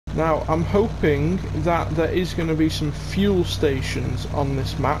Now, I'm hoping that there is going to be some fuel stations on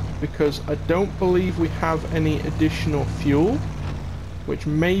this map, because I don't believe we have any additional fuel, which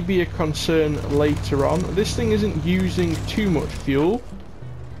may be a concern later on. This thing isn't using too much fuel,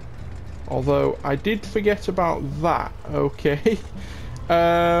 although I did forget about that. Okay.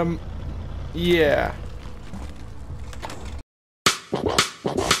 Yeah.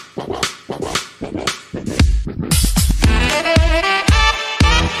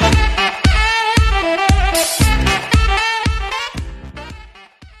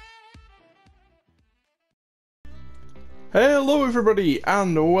 Hello everybody,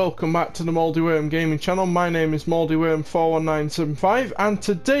 and welcome back to the MoldyWorm gaming channel. My name is MoldyWorm41975, and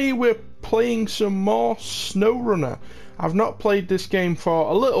today we're playing some more SnowRunner. I've not played this game for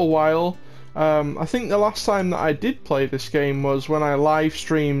a little while. I think the last time that I did play this game was when I live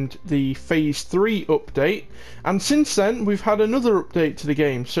streamed the Phase 3 update, and since then we've had another update to the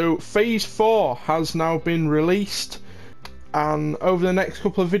game. So Phase 4 has now been released, and over the next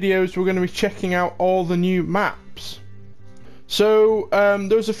couple of videos we're going to be checking out all the new maps. So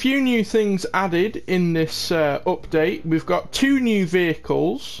there's a few new things added in this update. We've got 2 new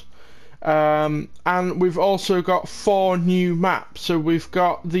vehicles, and we've also got 4 new maps. So we've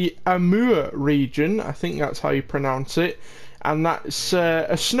got the Amur region, I think that's how you pronounce it, and that's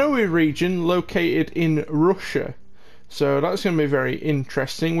a snowy region located in Russia. So that's going to be very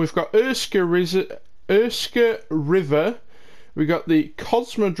interesting. We've got Urska River, we've got the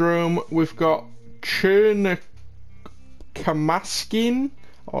Cosmodrome, we've got Kamaskin,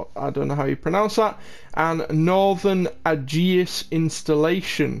 or I don't know how you pronounce that, and Northern Aegeus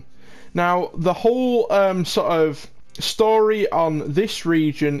installation. Now, the whole sort of story on this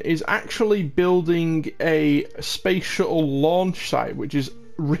region is actually building a space shuttle launch site, which is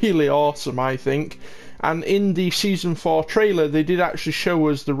really awesome, I think. And in the Season 4 trailer, they did actually show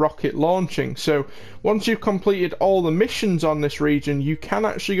us the rocket launching. So once you've completed all the missions on this region, you can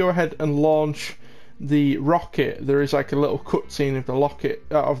actually go ahead and launch the rocket. There is like a little cutscene of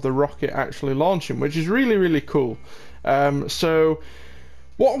the rocket actually launching, which is really cool. So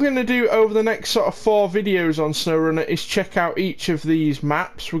what we're going to do over the next sort of 4 videos on SnowRunner is check out each of these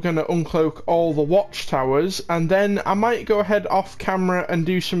maps. We're going to uncloak all the watchtowers, and then I might go ahead off camera and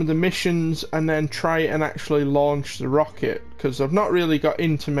do some of the missions and then try and actually launch the rocket, because I've not really got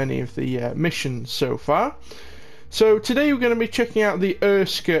into many of the missions so far. So today we're going to be checking out the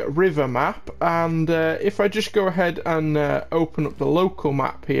Urska River map, and if I just go ahead and open up the local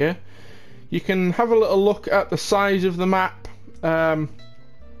map here, you can have a little look at the size of the map.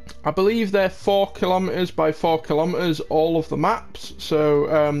 I believe they're 4 kilometers by 4 kilometers, all of the maps,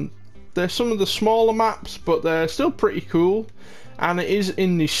 so they're some of the smaller maps, but they're still pretty cool, and it is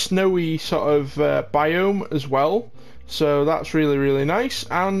in the snowy sort of biome as well, so that's really nice.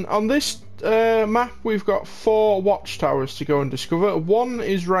 And on this map we've got 4 watchtowers to go and discover. One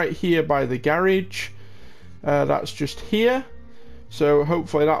is right here by the garage, that's just here, so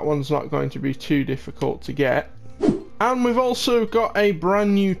hopefully that one's not going to be too difficult to get. And we've also got a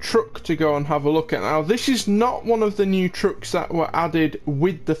brand new truck to go and have a look at. Now, this is not one of the new trucks that were added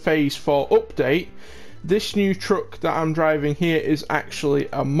with the Phase 4 update. This new truck that I'm driving here is actually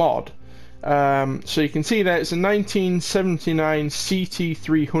a mod. So you can see that it's a 1979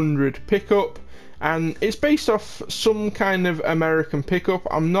 CT300 pickup, and it's based off some kind of American pickup.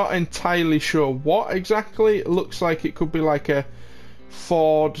 I'm not entirely sure what exactly. It looks like it could be like a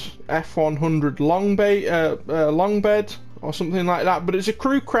Ford F100 long bed or something like that, but it's a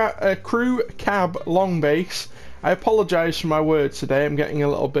crew cab long base. I apologise for my words today, I'm getting a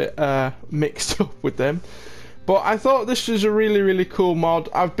little bit mixed up with them. But I thought this was a really cool mod.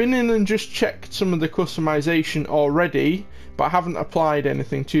 I've been in and just checked some of the customization already, but I haven't applied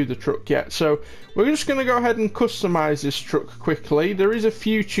anything to the truck yet. So we're just going to go ahead and customize this truck quickly. There is a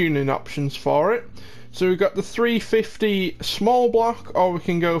few tuning options for it. So we've got the 350 small block, or we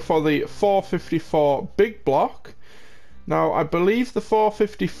can go for the 454 big block. Now, I believe the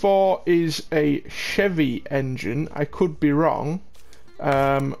 454 is a Chevy engine. I could be wrong.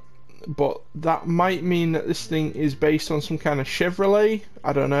 But that might mean that this thing is based on some kind of Chevrolet.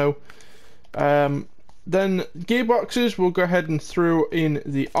 I don't know. Then gearboxes, we'll go ahead and throw in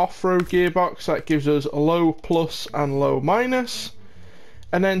the off-road gearbox. That gives us a low plus and low minus.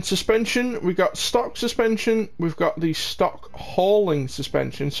 And then suspension, we've got stock suspension, we've got the stock hauling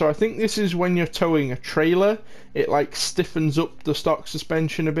suspension. So I think this is when you're towing a trailer, it like stiffens up the stock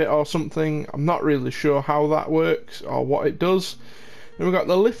suspension a bit or something. I'm not really sure how that works or what it does. Then we've got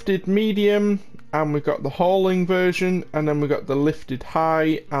the lifted medium, and we've got the hauling version, and then we've got the lifted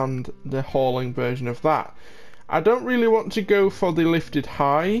high and the hauling version of that. I don't really want to go for the lifted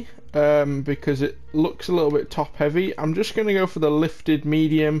high because it looks a little bit top heavy. I'm just going to go for the lifted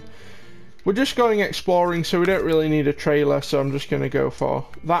medium. We're just going exploring, so we don't really need a trailer, so I'm just going to go for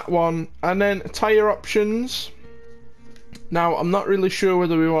that one. And then tyre options. Now, I'm not really sure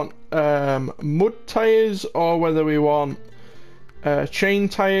whether we want mud tyres or whether we want chain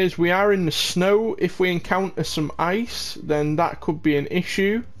tyres. We are in the snow. If we encounter some ice, then that could be an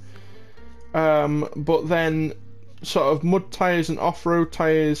issue. But then sort of mud tyres and off-road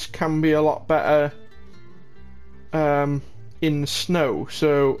tyres can be a lot better in the snow.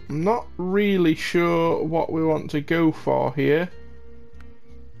 So I'm not really sure what we want to go for here.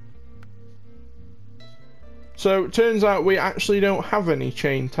 So it turns out we actually don't have any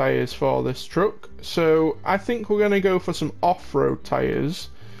chain tyres for this truck. So I think we're going to go for some off-road tyres.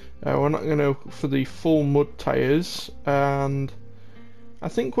 We're not going to go for the full mud tyres. And I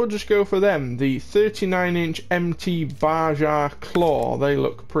think we'll just go for them. The 39-inch MT Baja Claw. They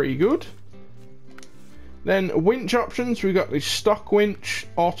look pretty good. Then winch options. We've got the stock winch,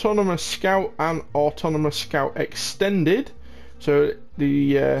 Autonomous Scout and Autonomous Scout Extended. So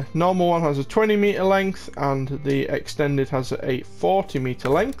the normal one has a 20-meter length and the extended has a 40-meter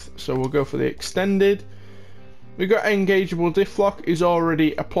length. So we'll go for the extended. We've got engageable diff lock is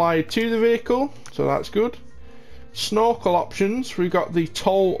already applied to the vehicle, so that's good. Snorkel options, we've got the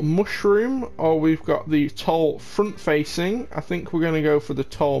tall mushroom or we've got the tall front facing. I think we're going to go for the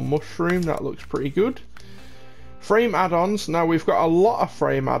tall mushroom, that looks pretty good. Frame add-ons, now we've got a lot of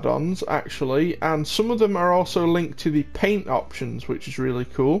frame add-ons actually, and some of them are also linked to the paint options, which is really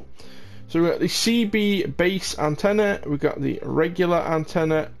cool. So we've got the CB base antenna, we've got the regular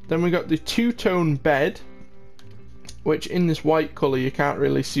antenna, then we've got the two-tone bed, which in this white colour you can't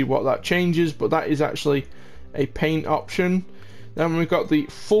really see what that changes, but that is actually a paint option. Then we've got the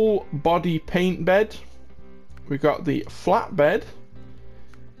full body paint bed, we've got the flat bed,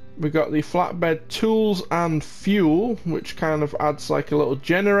 we've got the flatbed tools and fuel, which kind of adds like a little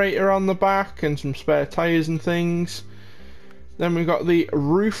generator on the back and some spare tyres and things. Then we've got the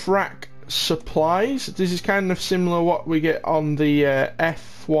roof rack supplies. This is kind of similar what we get on the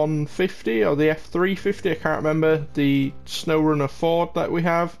F-150 or the F-350, I can't remember, the SnowRunner Ford that we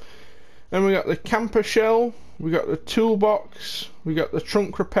have. Then we got the camper shell, we got the toolbox, we got the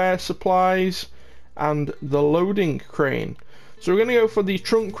trunk repair supplies and the loading crane. So we're going to go for the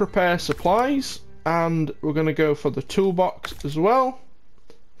trunk repair supplies and we're going to go for the toolbox as well.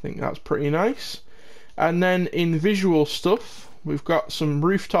 I think that's pretty nice. And then in visual stuff, we've got some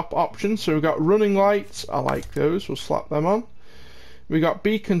rooftop options. So we've got running lights, I like those, we'll slap them on. We've got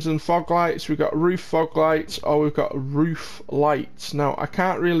beacons and fog lights, we've got roof fog lights, or we've got roof lights. Now I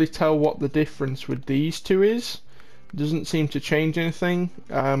can't really tell what the difference with these two is. It doesn't seem to change anything,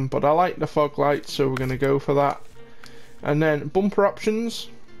 but I like the fog lights, so we're going to go for that. And then bumper options,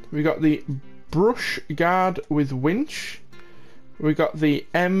 we got the brush guard with winch, we got the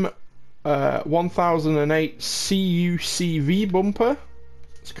M1008 CUCV bumper.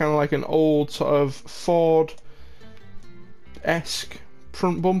 It's kind of like an old sort of Ford-esque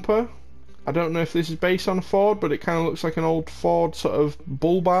front bumper. I don't know if this is based on a Ford, but it kind of looks like an old Ford sort of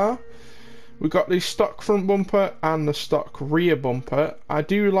bull bar. We've got the stock front bumper and the stock rear bumper. I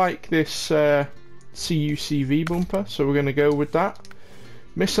do like this CUCV bumper, so we're going to go with that.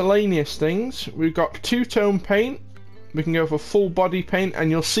 Miscellaneous things, we've got two-tone paint. We can go for full body paint, and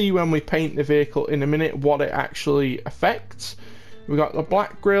you'll see when we paint the vehicle in a minute what it actually affects. We've got the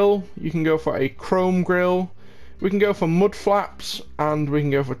black grille, you can go for a chrome grille, we can go for mud flaps, and we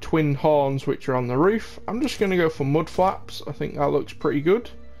can go for twin horns which are on the roof. I'm just going to go for mud flaps, I think that looks pretty good.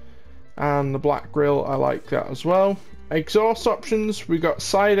 And the black grille, I like that as well. Exhaust options, we've got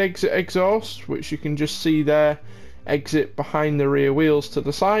side exit exhaust, which you can just see there, exit behind the rear wheels to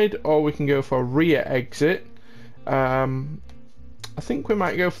the side, or we can go for rear exit. I think we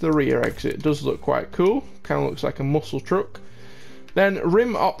might go for the rear exit, it does look quite cool, kind of looks like a muscle truck. Then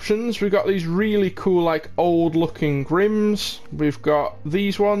rim options, we've got these really cool like old looking rims. We've got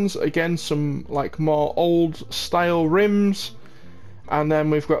these ones, again some like more old style rims. And then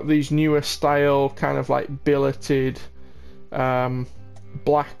we've got these newer style kind of like billeted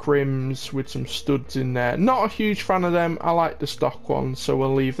black rims with some studs in there. Not a huge fan of them, I like the stock ones, so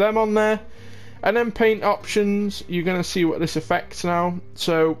we'll leave them on there. And then paint options, you're going to see what this affects now.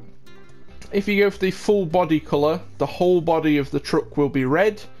 So if you go for the full body colour, the whole body of the truck will be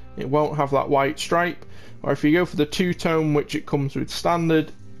red, it won't have that white stripe. Or if you go for the two-tone, which it comes with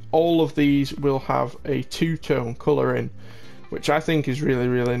standard, all of these will have a two-tone colour in, which I think is really,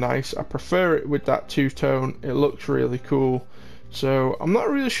 really nice. I prefer it with that two-tone, it looks really cool. So I'm not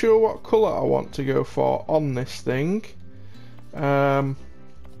really sure what colour I want to go for on this thing. I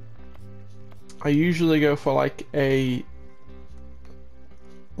usually go for like a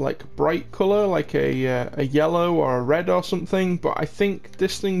bright colour, like a yellow or a red or something, but I think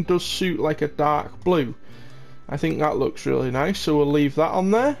this thing does suit like a dark blue. I think that looks really nice, so we'll leave that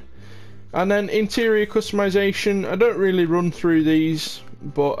on there. And then interior customization, I don't really run through these,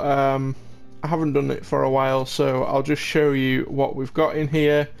 but I haven't done it for a while, so I'll just show you what we've got in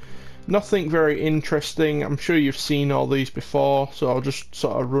here. Nothing very interesting. I'm sure you've seen all these before, so I'll just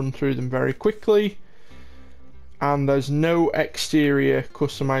sort of run through them very quickly. And there's no exterior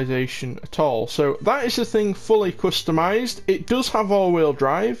customization at all. So that is the thing fully customized. It does have all-wheel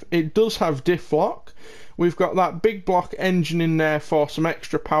drive. It does have diff lock. We've got that big block engine in there for some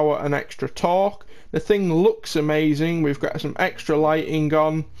extra power and extra torque. The thing looks amazing. We've got some extra lighting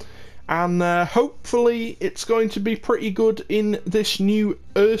on. And hopefully it's going to be pretty good in this new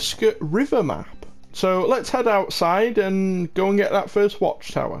Urska river map. So let's head outside and go and get that first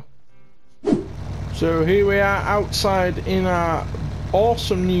watchtower. So here we are outside in our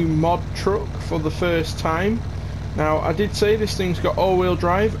awesome new mod truck for the first time. Now I did say this thing's got all-wheel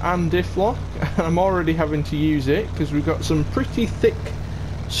drive and diff lock, and I'm already having to use it because we've got some pretty thick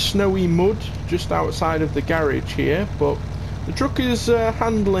snowy mud just outside of the garage here, but the truck is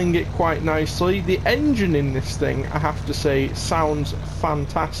handling it quite nicely. The engine in this thing, I have to say, sounds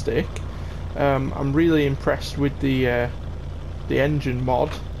fantastic. I'm really impressed with the engine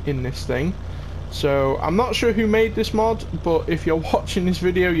mod in this thing. So I'm not sure who made this mod, but if you're watching this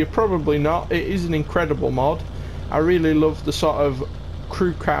video, you're probably not. It is an incredible mod. I really love the sort of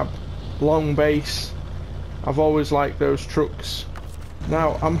crew cab long base. I've always liked those trucks.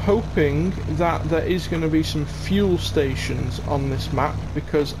 Now I'm hoping that there is going to be some fuel stations on this map,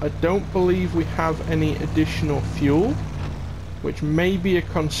 because I don't believe we have any additional fuel, which may be a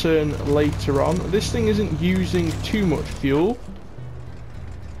concern later on. This thing isn't using too much fuel,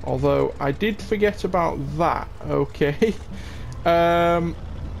 although I did forget about that. Okay.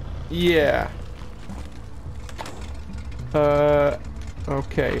 Yeah.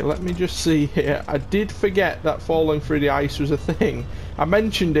 Okay, let me just see here. I did forget that falling through the ice was a thing. I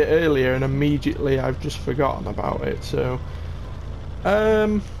mentioned it earlier and immediately I've just forgotten about it, so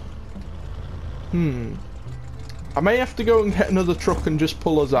I may have to go and get another truck and just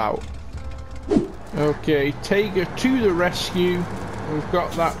pull us out. Okay, Tiger to the rescue. We've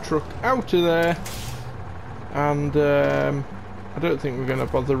got that truck out of there, and I don't think we're going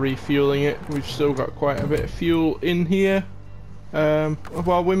to bother refueling it. We've still got quite a bit of fuel in here.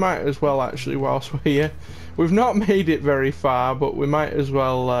 Well, we might as well actually whilst we're here. We've not made it very far, but we might as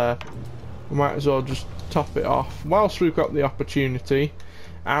well just top it off whilst we've got the opportunity,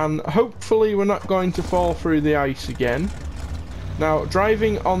 and hopefully we're not going to fall through the ice again. Now,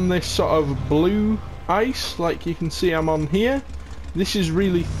 driving on this sort of blue ice, like you can see I'm on here, this is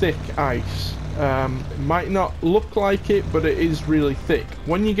really thick ice. It might not look like it, but it is really thick.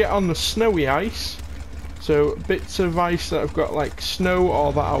 When you get on the snowy ice, so bits of ice that have got like snow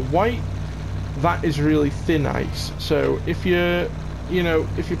or that are white, that is really thin ice. So if you're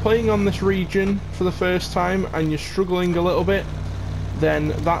playing on this region for the first time and you're struggling a little bit,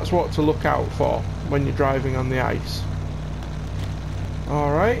 then that's what to look out for when you're driving on the ice.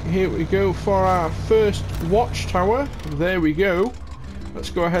 Alright, here we go for our first watchtower. There we go. Let's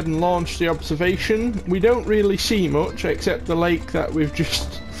go ahead and launch the observation. We don't really see much except the lake that we've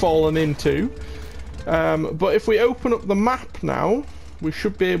just fallen into. But if we open up the map now, we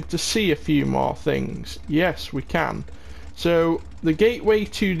should be able to see a few more things. Yes, we can. So the gateway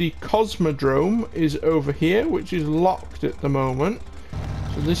to the Cosmodrome is over here, which is locked at the moment.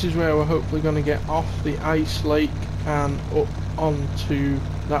 So this is where we're hopefully going to get off the ice lake and up onto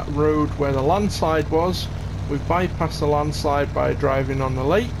that road where the landslide was. We've bypassed the landslide by driving on the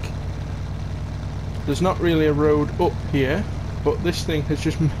lake. There's not really a road up here, but this thing has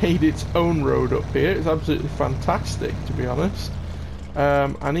just made its own road up here. It's absolutely fantastic, to be honest.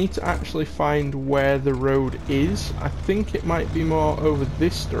 I need to actually find where the road is. I think it might be more over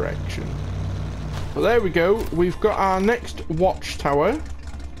this direction. But there we go. We've got our next watchtower.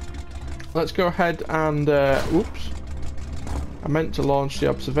 Let's go ahead and oops, I meant to launch the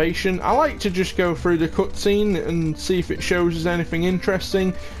observation. I like to just go through the cutscene and see if it shows us anything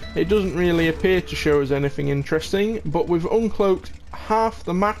interesting. It doesn't really appear to show us anything interesting, but we've uncloaked half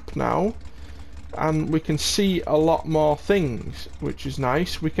the map now and we can see a lot more things, which is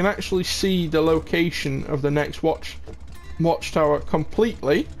nice. We can actually see the location of the next watchtower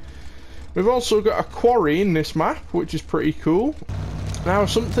completely. We've also got a quarry in this map, which is pretty cool. Now,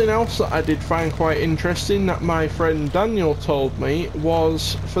 something else that I did find quite interesting that my friend Daniel told me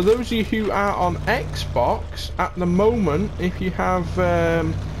was, for those of you who are on Xbox, at the moment, if you have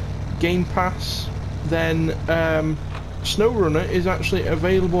Game Pass, then SnowRunner is actually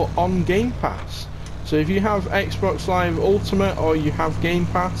available on Game Pass. So if you have Xbox Live Ultimate or you have Game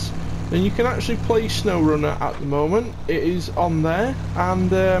Pass, then you can actually play SnowRunner at the moment. It is on there,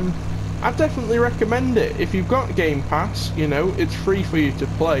 and I definitely recommend it. If you've got Game Pass, you know, it's free for you to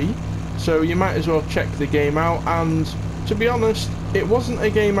play, so you might as well check the game out. And to be honest, it wasn't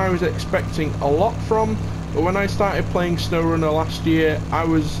a game I was expecting a lot from, but when I started playing SnowRunner last year, I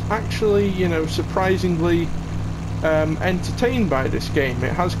was actually, you know, surprisingly entertained by this game.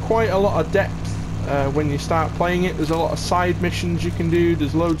 It has quite a lot of depth when you start playing it. There's a lot of side missions you can do,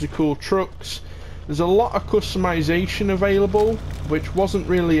 there's loads of cool trucks. There's a lot of customization available, which wasn't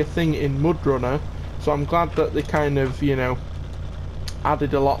really a thing in MudRunner, so I'm glad that they kind of, you know,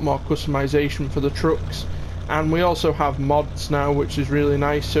 added a lot more customization for the trucks. And we also have mods now, which is really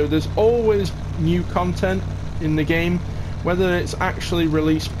nice, so there's always new content in the game, whether it's actually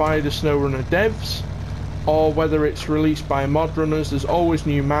released by the SnowRunner devs or whether it's released by mod runners. There's always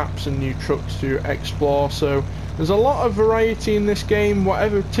new maps and new trucks to explore, so there's a lot of variety in this game.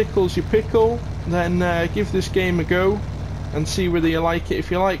 Whatever tickles your pickle, then give this game a go and see whether you like it.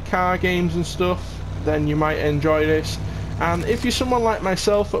 If you like car games and stuff, then you might enjoy this. And if you're someone like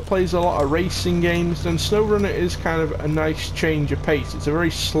myself that plays a lot of racing games, then SnowRunner is kind of a nice change of pace. It's a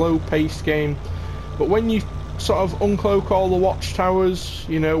very slow paced game, but when you sort of uncloak all the watchtowers,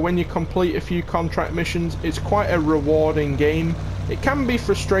 you know, when you complete a few contract missions, it's quite a rewarding game. It can be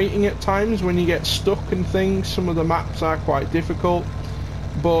frustrating at times when you get stuck and things. Some of the maps are quite difficult,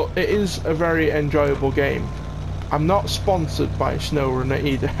 but it is a very enjoyable game. I'm not sponsored by SnowRunner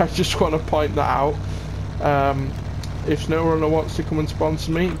either. I just want to point that out. If SnowRunner wants to come and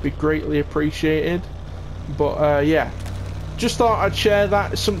sponsor me, it'd be greatly appreciated. But yeah, just thought I'd share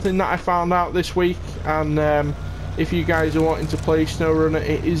that. It's something that I found out this week, and if you guys are wanting to play SnowRunner,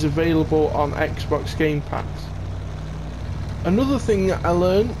 it is available on Xbox Game Pass. Another thing that I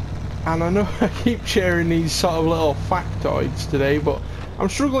learned, and I know I keep sharing these sort of little factoids today, but I'm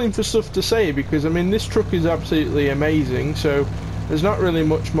struggling for stuff to say because, I mean, this truck is absolutely amazing, so there's not really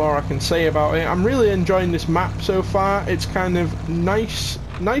much more I can say about it. I'm really enjoying this map so far. It's kind of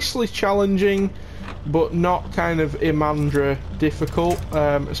nicely challenging, but not kind of Imandra difficult,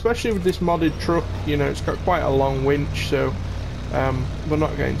 especially with this modded truck. You know, it's got quite a long winch, so we're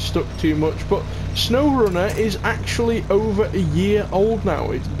not getting stuck too much. But SnowRunner is actually over a year old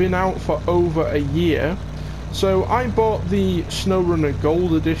now. It's been out for over a year. So I bought the SnowRunner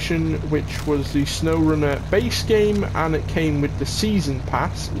Gold Edition, which was the SnowRunner base game, and it came with the Season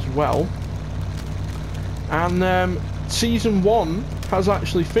Pass as well. And Season 1 has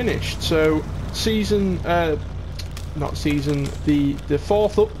actually finished, so the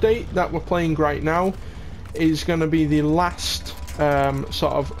fourth update that we're playing right now is going to be the last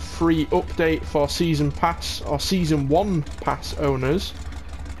sort of free update for Season Pass or Season 1 Pass owners.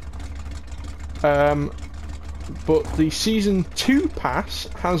 But the Season 2 Pass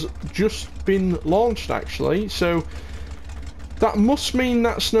has just been launched actually, so that must mean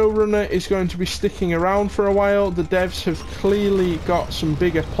that SnowRunner is going to be sticking around for a while. The devs have clearly got some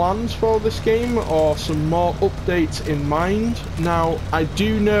bigger plans for this game, or some more updates in mind. Now, I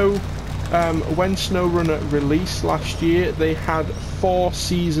do know when SnowRunner released last year, they had 4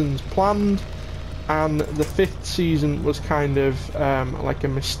 seasons planned, and the 5th season was kind of like a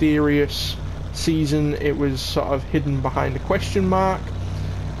mysterious season. It was sort of hidden behind a question mark.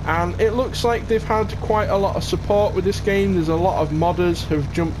 And it looks like they've had quite a lot of support with this game. There's a lot of modders who've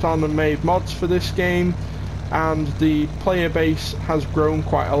jumped on and made mods for this game, and the player base has grown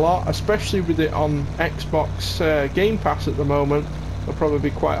quite a lot, especially with it on Xbox Game Pass at the moment. There'll probably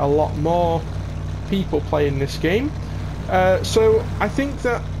be quite a lot more people playing this game. So I think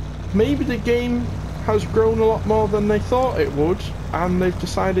that maybe the game has grown a lot more than they thought it would, and they've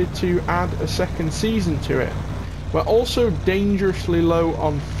decided to add a second season to it. We're also dangerously low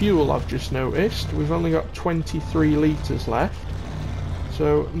on fuel, I've just noticed. We've only got 23 litres left,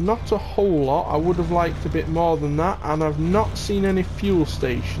 so not a whole lot. I would have liked a bit more than that, and I've not seen any fuel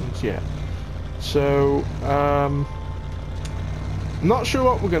stations yet. So, I'm not sure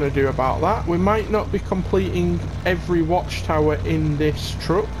what we're going to do about that. We might not be completing every watchtower in this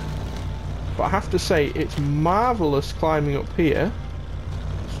truck, but I have to say, it's marvellous climbing up here.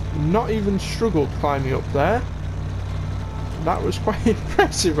 Not even struggled climbing up there. That was quite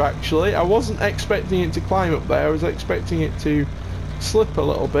impressive actually. I wasn't expecting it to climb up there. I was expecting it to slip a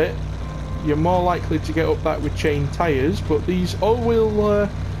little bit, You're more likely to get up that with chain tyres, but these all-wheel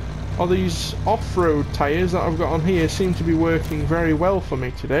or these off-road tyres that I've got on here seem to be working very well for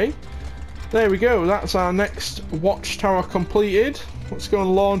me today. There we go, that's our next watchtower completed. Let's go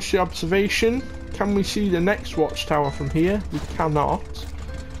and launch the observation. Can we see the next watchtower from here? We cannot.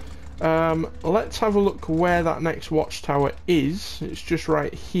 Let's have a look where that next watchtower is. It's just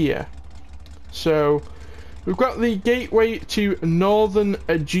right here. So we've got the gateway to Northern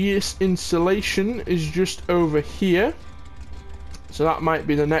Aegeus installation is just over here. So that might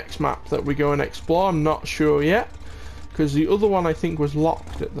be the next map that we go and explore. I'm not sure yet, because the other one I think was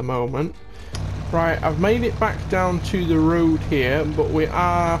locked at the moment. Right, I've made it back down to the road here, but we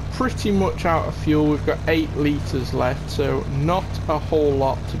are pretty much out of fuel. We've got 8 litres left, so not a whole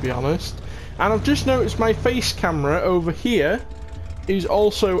lot, to be honest. And I've just noticed my face camera over here is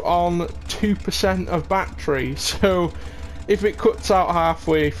also on 2% of battery, so if it cuts out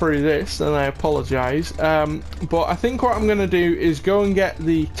halfway through this, then I apologise. But I think what I'm going to do is go and get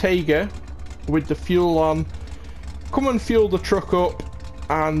the Taiga with the fuel on, come and fuel the truck up,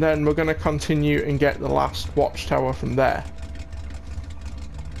 and then we're going to continue and get the last watchtower from there.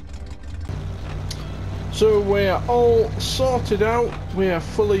 So we're all sorted out, we are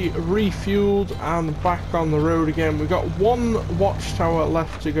fully refueled and back on the road again. We've got one watchtower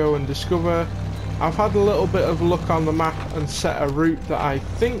left to go and discover. I've had a little bit of a look on the map and set a route that I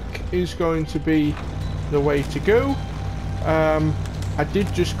think is going to be the way to go. I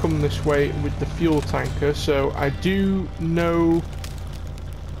did just come this way with the fuel tanker, so I do know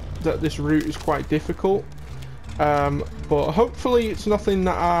that this route is quite difficult, but hopefully it's nothing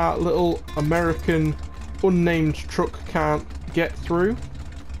that our little American unnamed truck can't get through.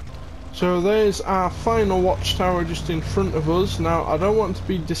 So there's our final watchtower just in front of us. Now I don't want to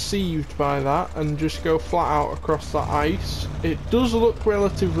be deceived by that and just go flat out across that ice. It does look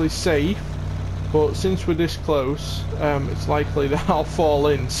relatively safe, but since we're this close, it's likely that I'll fall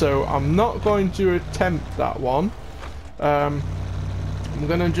in, so I'm not going to attempt that one. I'm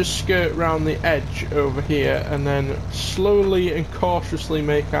going to just skirt around the edge over here and then slowly and cautiously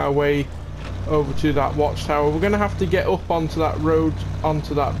make our way over to that watchtower. We're going to have to get up onto that road,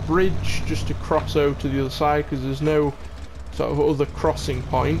 onto that bridge, just to cross over to the other side, because there's no sort of other crossing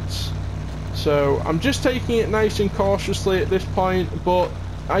points. So I'm just taking it nice and cautiously at this point, but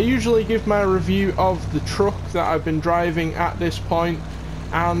I usually give my review of the truck that I've been driving at this point.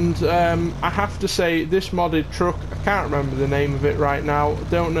 And I have to say, this modded truck, I can't remember the name of it right now,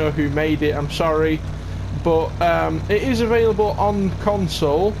 don't know who made it, I'm sorry, but it is available on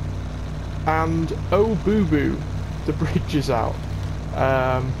console, and oh boo boo, the bridge is out.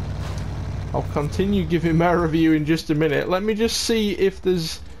 I'll continue giving my review in just a minute. Let me just see if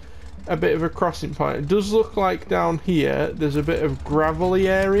there's a bit of a crossing point. It does look like down here there's a bit of gravelly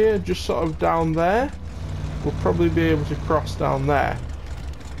area, just sort of down there. We'll probably be able to cross down there.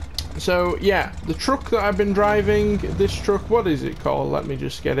 So yeah, the truck that I've been driving, this truck, what is it called? Let me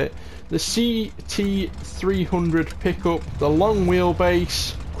just get it. The CT300 pickup, the long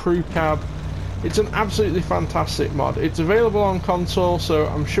wheelbase crew cab. It's an absolutely fantastic mod. It's available on console, so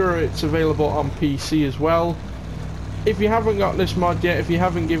I'm sure it's available on PC as well. If you haven't got this mod yet, if you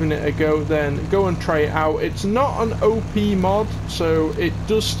haven't given it a go, then go and try it out. It's not an OP mod, so it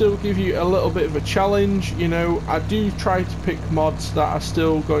does still give you a little bit of a challenge. You know, I do try to pick mods that are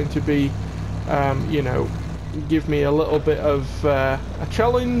still going to be, you know, give me a little bit of a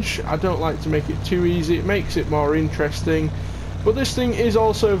challenge. I don't like to make it too easy. It makes it more interesting. But this thing is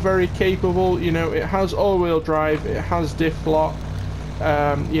also very capable. You know, it has all-wheel drive, it has diff lock.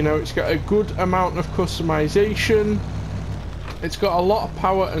 You know, it's got a good amount of customization. It's got a lot of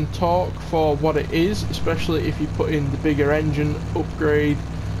power and torque for what it is, especially if you put in the bigger engine upgrade.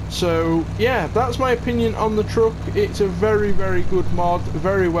 So yeah, that's my opinion on the truck. It's a very, very good mod,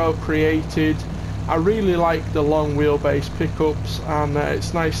 very well created. I really like the long wheelbase pickups, and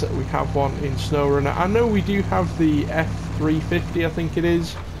it's nice that we have one in SnowRunner. I know we do have the F350, I think it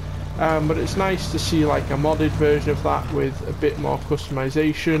is. But it's nice to see like a modded version of that with a bit more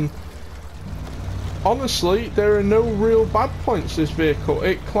customization. Honestly, there are no real bad points to this vehicle.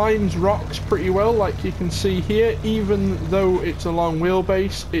 It climbs rocks pretty well, like you can see here. Even though it's a long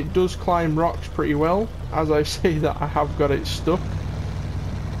wheelbase, it does climb rocks pretty well. As I say that, I have got it stuck.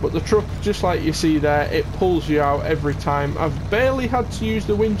 But the truck, just like you see there, it pulls you out every time. I've barely had to use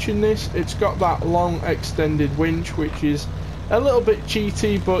the winch in this. It's got that long extended winch, which is a little bit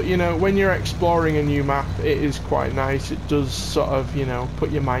cheaty, but you know, when you're exploring a new map, it is quite nice. It does sort of, you know, put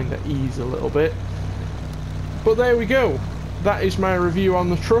your mind at ease a little bit. But there we go. that is my review on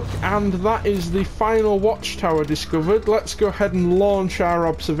the truck, and that is the final watchtower discovered. Let's go ahead and launch our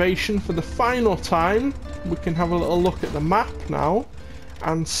observation for the final time. We can have a little look at the map now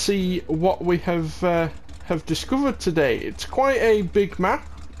and see what we have discovered today. It's quite a big map.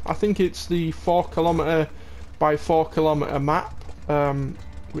 I think it's the 4km by 4km map,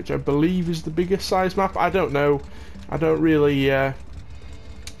 which I believe is the biggest size map. I don't know. I don't really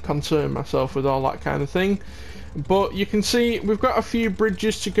concern myself with all that kind of thing. But you can see we've got a few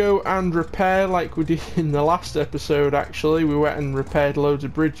bridges to go and repair, like we did in the last episode. Actually, we went and repaired loads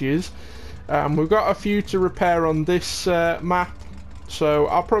of bridges. We've got a few to repair on this map, so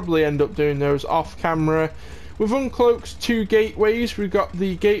I'll probably end up doing those off camera. We've uncloaked 2 gateways. We've got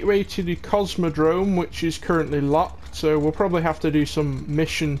the gateway to the Cosmodrome, which is currently locked, so we'll probably have to do some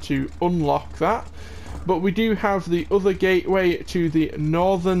mission to unlock that. But we do have the other gateway to the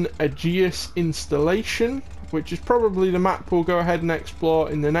Northern Aegeus installation, which is probably the map we'll go ahead and explore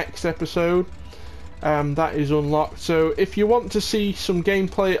in the next episode. That is unlocked, so if you want to see some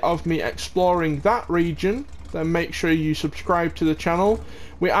gameplay of me exploring that region, then make sure you subscribe to the channel.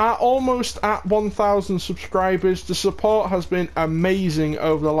 We are almost at 1,000 subscribers. The support has been amazing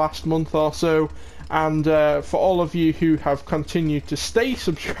over the last month or so, and for all of you who have continued to stay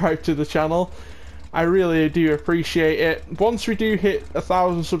subscribed to the channel, I really do appreciate it. Once we do hit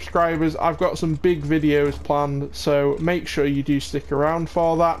 1,000 subscribers, I've got some big videos planned, so make sure you do stick around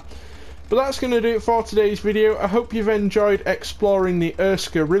for that. But that's going to do it for today's video. I hope you've enjoyed exploring the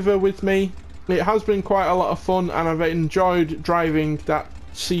Urska River with me. It has been quite a lot of fun, and I've enjoyed driving that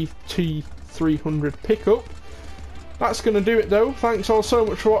CT300 pickup. That's going to do it though. Thanks all so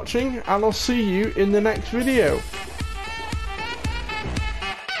much for watching, and I'll see you in the next video.